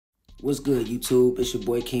What's good, YouTube? It's your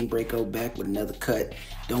boy King Breako back with another cut.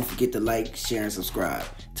 Don't forget to like, share, and subscribe.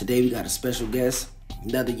 Today we got a special guest,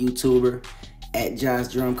 another YouTuber at Josh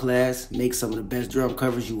Drum Class. Makes some of the best drum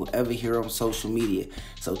covers you will ever hear on social media.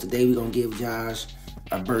 So today we're gonna give Josh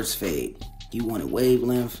a burst fade. He wanted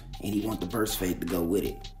wavelength and he want the burst fade to go with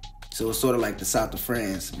it. So it's sort of like the South of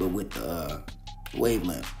France, but with the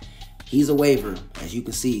wavelength. He's a waver, as you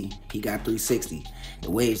can see. He got 360. The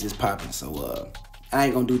waves is popping. So I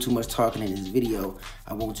ain't gonna do too much talking in this video.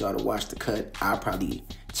 I want y'all to watch the cut. I'll probably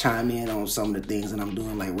chime in on some of the things that I'm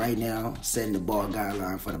doing, like right now, setting the ball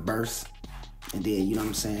guideline for the burst. And then, you know what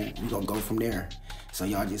I'm saying, we gonna go from there. So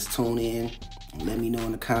y'all just tune in and let me know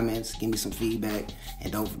in the comments, give me some feedback, and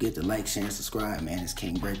don't forget to like, share, and subscribe, man. It's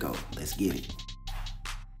King Breako. Let's get it.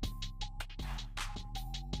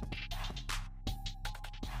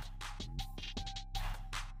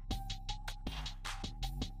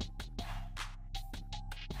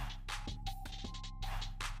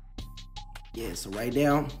 Yeah, so right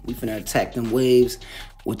now, we finna attack them waves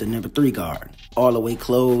with the number 3 guard. All the way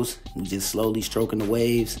closed, we just slowly stroking the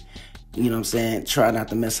waves. You know what I'm saying? Try not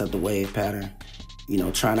to mess up the wave pattern. You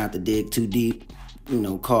know, try not to dig too deep, you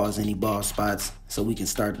know, cause any ball spots so we can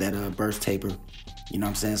start that burst taper. You know what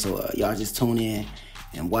I'm saying? So y'all just tune in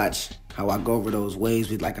and watch how I go over those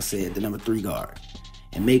waves with, like I said, the number 3 guard.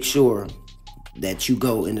 And make sure that you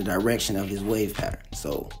go in the direction of his wave pattern.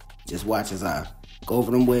 So just watch as I go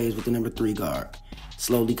over them waves with the number 3 guard.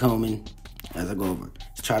 Slowly combing as I go over.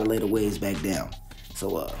 Just try to lay the waves back down.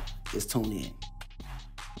 So just tune in.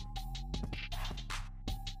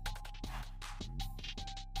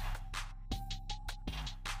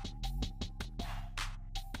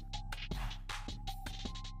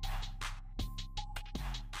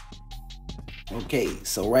 Okay,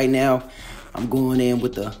 so right now I'm going in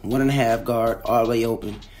with the 1.5 guard all the way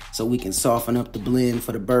open so we can soften up the blend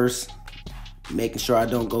for the burst. Making sure I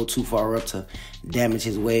don't go too far up to damage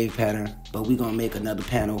his wave pattern. But we're going to make another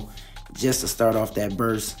panel just to start off that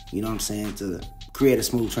burst, you know what I'm saying, to create a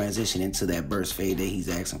smooth transition into that burst fade that he's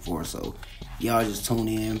asking for. So y'all just tune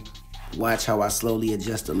in, watch how I slowly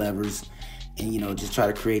adjust the levers, and, you know, just try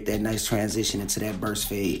to create that nice transition into that burst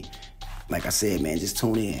fade. Like I said, man, just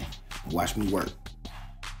tune in, watch me work.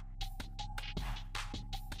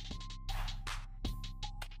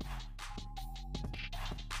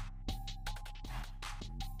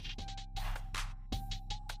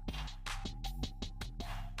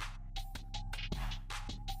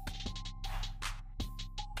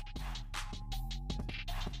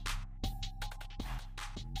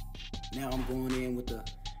 Now I'm going in with the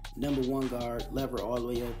number 1 guard, lever all the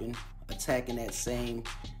way open, attacking that same,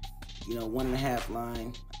 you know, 1.5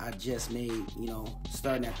 line I just made, you know,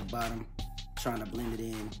 starting at the bottom, trying to blend it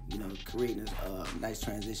in, you know, creating a nice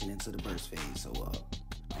transition into the burst phase. So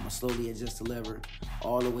I'm gonna slowly adjust the lever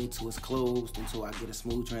all the way to it's closed until I get a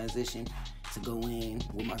smooth transition to go in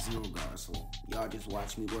with my 0 guard. So y'all just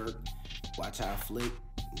watch me work, watch how I flick,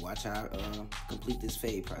 watch how I complete this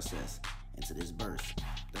fade process into this burst.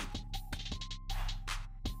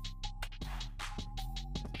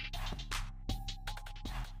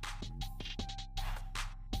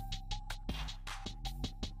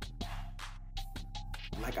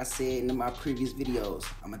 Like I said in my previous videos,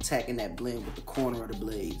 I'm attacking that blend with the corner of the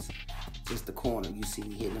blades. Just the corner. You see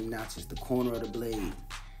me hitting them notches, the corner of the blade.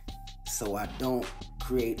 So I don't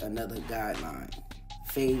create another guideline.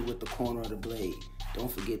 Fade with the corner of the blade.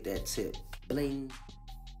 Don't forget that tip. Bling.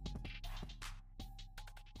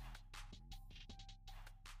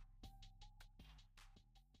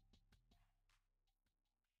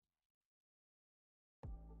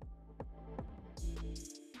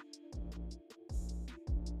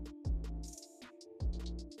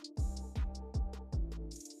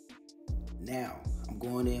 Now, I'm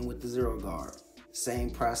going in with the 0 guard. Same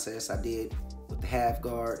process I did with the 1/2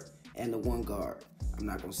 guard and the 1 guard. I'm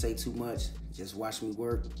not gonna say too much, just watch me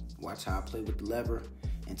work, watch how I play with the lever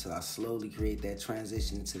until I slowly create that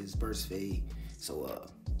transition into this burst fade. So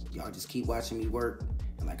y'all just keep watching me work,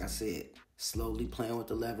 and like I said, slowly playing with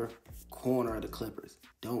the lever, corner of the clippers.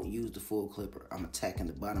 Don't use the full clipper. I'm attacking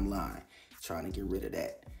the bottom line, trying to get rid of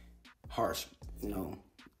that harsh, you know,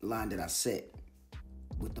 line that I set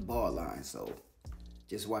with the ball line. So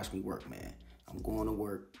just watch me work, man. I'm going to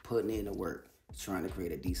work, putting in the work, trying to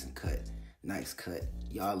create a decent cut, nice cut.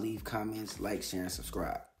 Y'all leave comments, like, share, and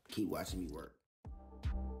subscribe. Keep watching me work.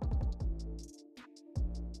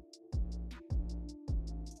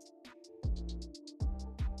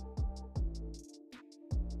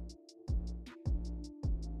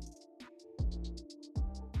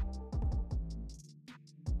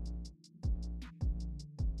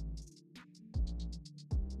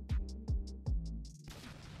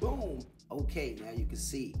 Boom. Okay, now you can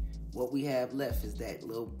see what we have left is that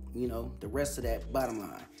little, the rest of that bottom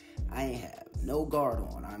line. I ain't have no guard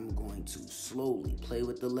on. I'm going to slowly play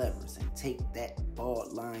with the levers and take that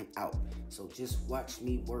bald line out. So just watch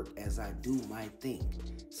me work as I do my thing,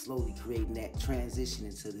 slowly creating that transition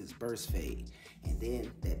into this burst fade. And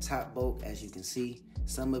then that top bulk, as you can see,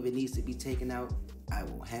 some of it needs to be taken out. I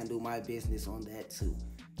will handle my business on that too.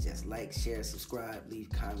 Just like, share, subscribe, leave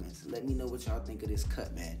comments. Let me know what y'all think of this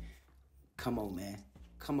cut, man. Come on, man.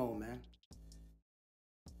 Come on, man.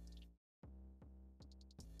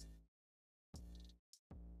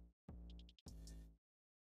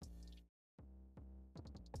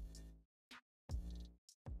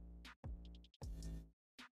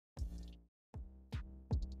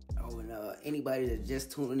 Oh, and anybody that's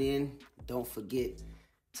just tuning in, don't forget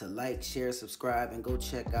to like, share, subscribe, and go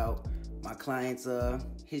check out my client's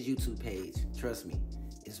his YouTube page. Trust me,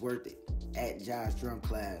 it's worth it. At Josh Drum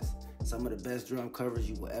Class. Some of the best drum covers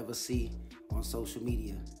you will ever see on social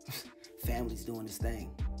media. Family's doing this thing.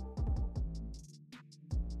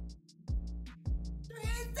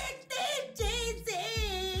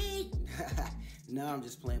 Now I'm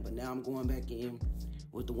just playing, but now I'm going back in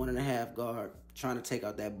with the 1.5 guard, trying to take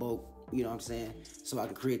out that bulk, you know what I'm saying? So I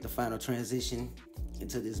can create the final transition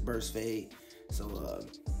into this burst fade. So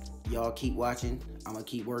y'all keep watching. I'm gonna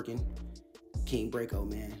keep working. King Breako,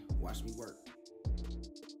 man. Watch me work.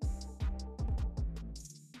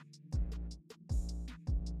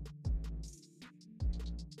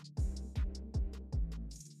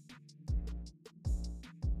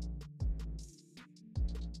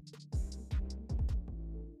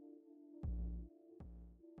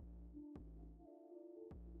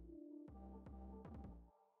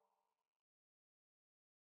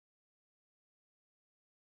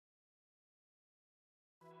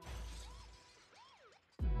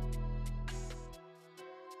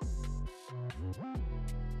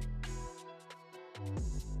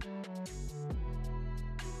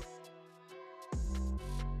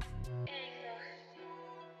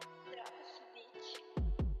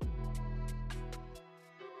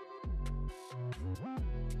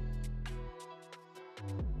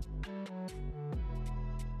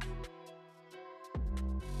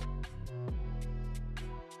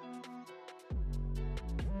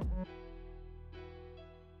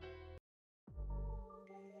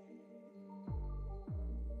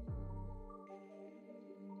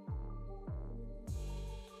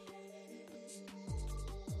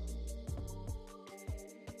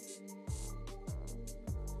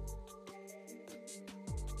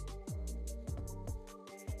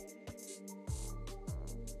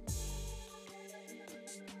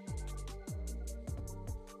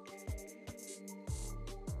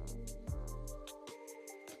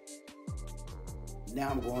 Now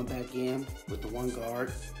I'm going back in with the 1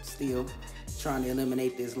 guard, still trying to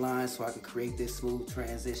eliminate this line so I can create this smooth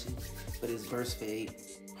transition for this burst fade.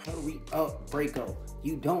 Hurry up, Breako.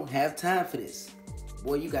 You don't have time for this.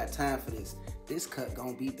 Boy, you got time for this. This cut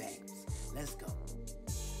gonna be bangers. Let's go.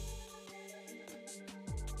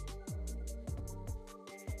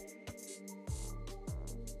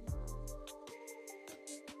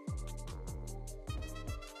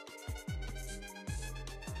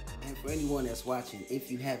 And for anyone that's watching, if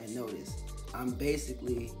you haven't noticed, I'm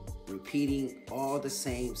basically repeating all the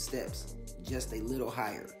same steps, just a little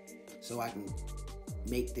higher, so I can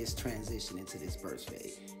make this transition into this burst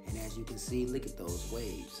fade. And as you can see, look at those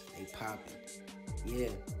waves. They popping. Yeah,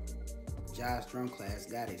 Josh Drum Class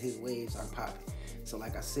got it. His waves are popping. So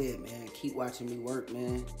like I said, man, keep watching me work,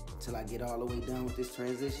 man, till I get all the way done with this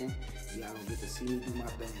transition. Y'all gonna get to see me do my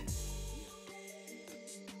thing.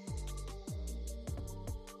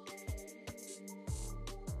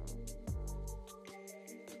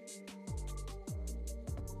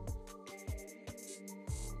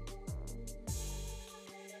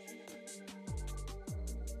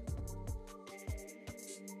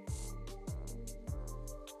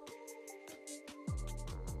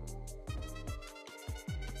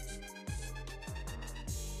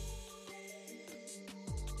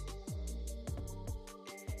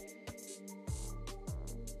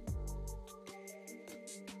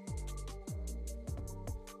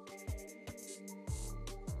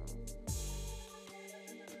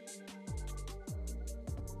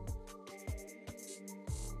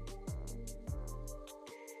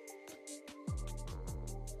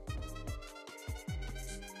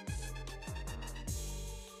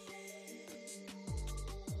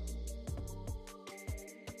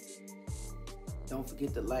 Don't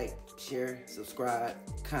forget to like, share, subscribe,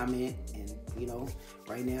 comment, and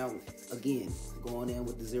right now, again, going in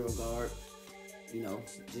with the 0 guard,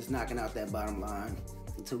 just knocking out that bottom line.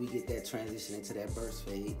 until we get that transition into that burst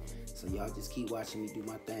fade. So y'all just keep watching me do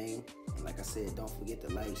my thing. And like I said, don't forget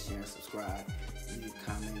to like, share, and subscribe. Leave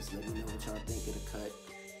comments. Let me know what y'all think of the cut.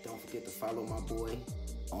 Don't forget to follow my boy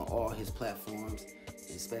on all his platforms,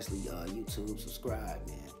 especially YouTube. Subscribe,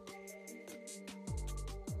 man.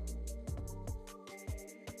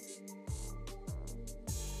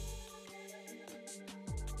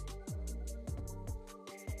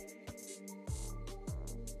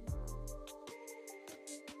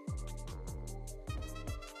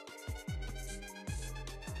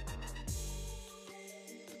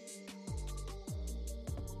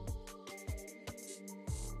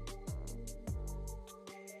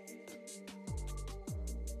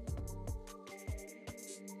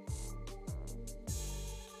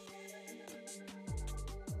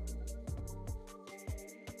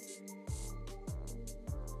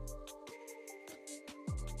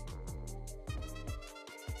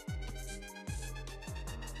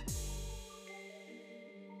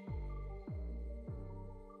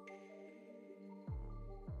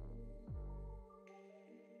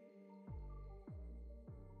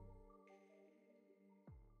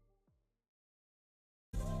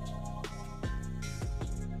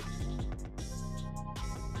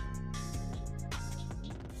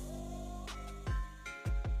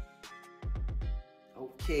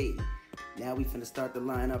 Okay, now we finna start the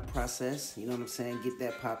lineup process. You know what I'm saying? Get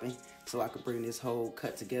that popping so I can bring this whole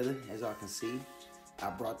cut together. As y'all can see,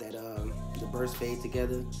 I brought that the burst fade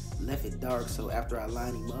together, left it dark, so after I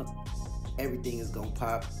line him up, everything is gonna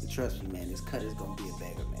pop. And trust me, man, this cut is gonna be a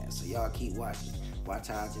banger, man. So y'all keep watching. Watch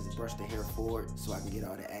how I just brush the hair forward so I can get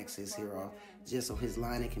all the excess hair off, just so his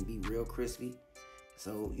lining can be real crispy.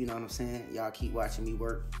 So you know what I'm saying? Y'all keep watching me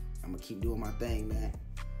work. I'm gonna keep doing my thing, man.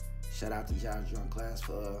 Shout out to Josh Drum Class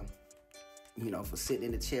for, for sitting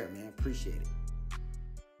in the chair, man. Appreciate it.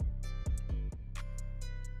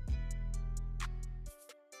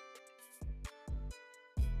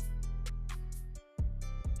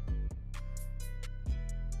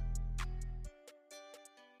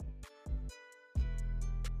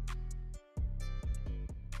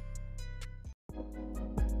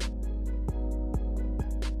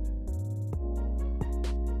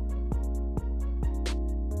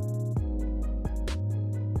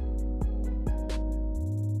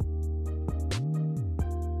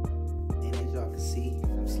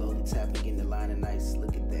 Tapping in the line nice.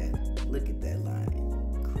 Look at that. Look at that line.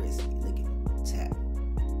 Crispy. Look at it. Tap.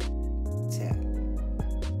 Tap.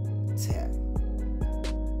 Tap.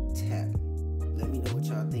 Tap. Let me know what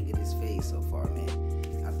y'all think of this fade so far,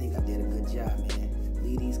 man. I think I did a good job, man.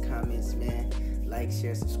 Leave these comments, man. Like,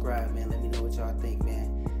 share, subscribe, man. Let me know what y'all think,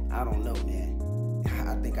 man. I don't know, man.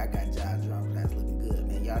 I think I got Josh Drum Class looking good,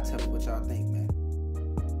 man. Y'all tell me what y'all think, man.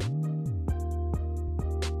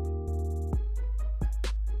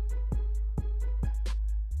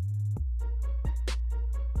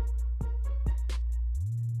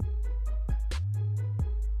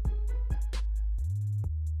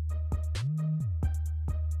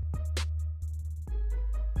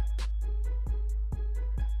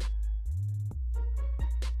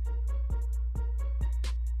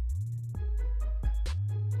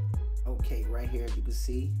 Okay, right here, as you can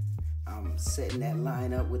see, I'm setting that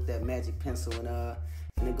line up with that magic pencil and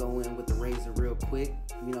gonna go in with the razor real quick,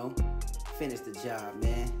 finish the job,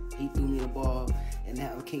 man. He threw me the ball, and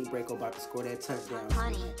now King Breako about to score that touchdown.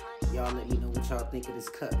 So, y'all let me know what y'all think of this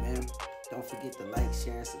cut, man. Don't forget to like,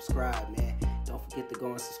 share, and subscribe, man. Don't forget to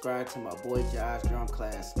go and subscribe to my boy Josh Drum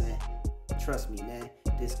Class, man. Trust me, man,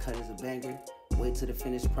 this cut is a banger. Wait till the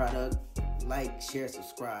finished product. Like, share,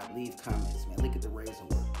 subscribe, leave comments, man. Look at the razor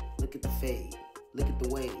work. Look at the fade. Look at the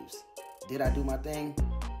waves. Did I do my thing?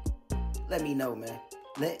 Let me know, man.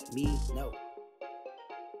 Let me know.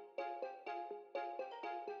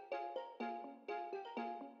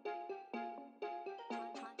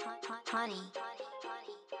 Honey.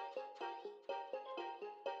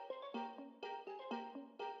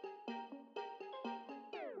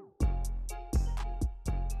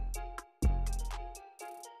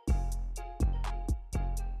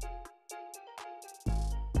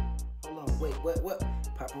 Wait, what?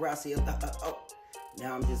 Paparazzi, oh.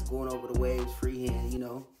 Now I'm just going over the waves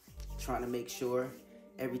freehand, trying to make sure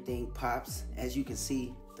everything pops. As you can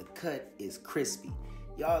see, the cut is crispy.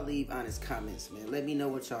 Y'all leave honest comments, man. Let me know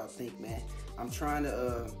what y'all think, man. I'm trying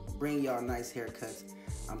to bring y'all nice haircuts.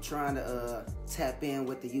 I'm trying to tap in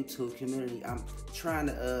with the YouTube community. I'm trying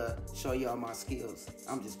to show y'all my skills.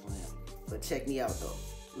 I'm just playing. But check me out, though.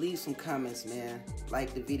 Leave some comments, man.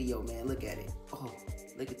 Like the video, man. Look at it. Oh.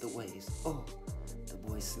 Look at the waves. Oh, the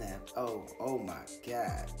boy snapped. Oh my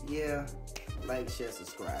God. Yeah. Like, share,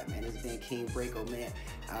 subscribe, man. It's been King Braco, man.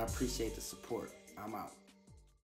 I appreciate the support. I'm out.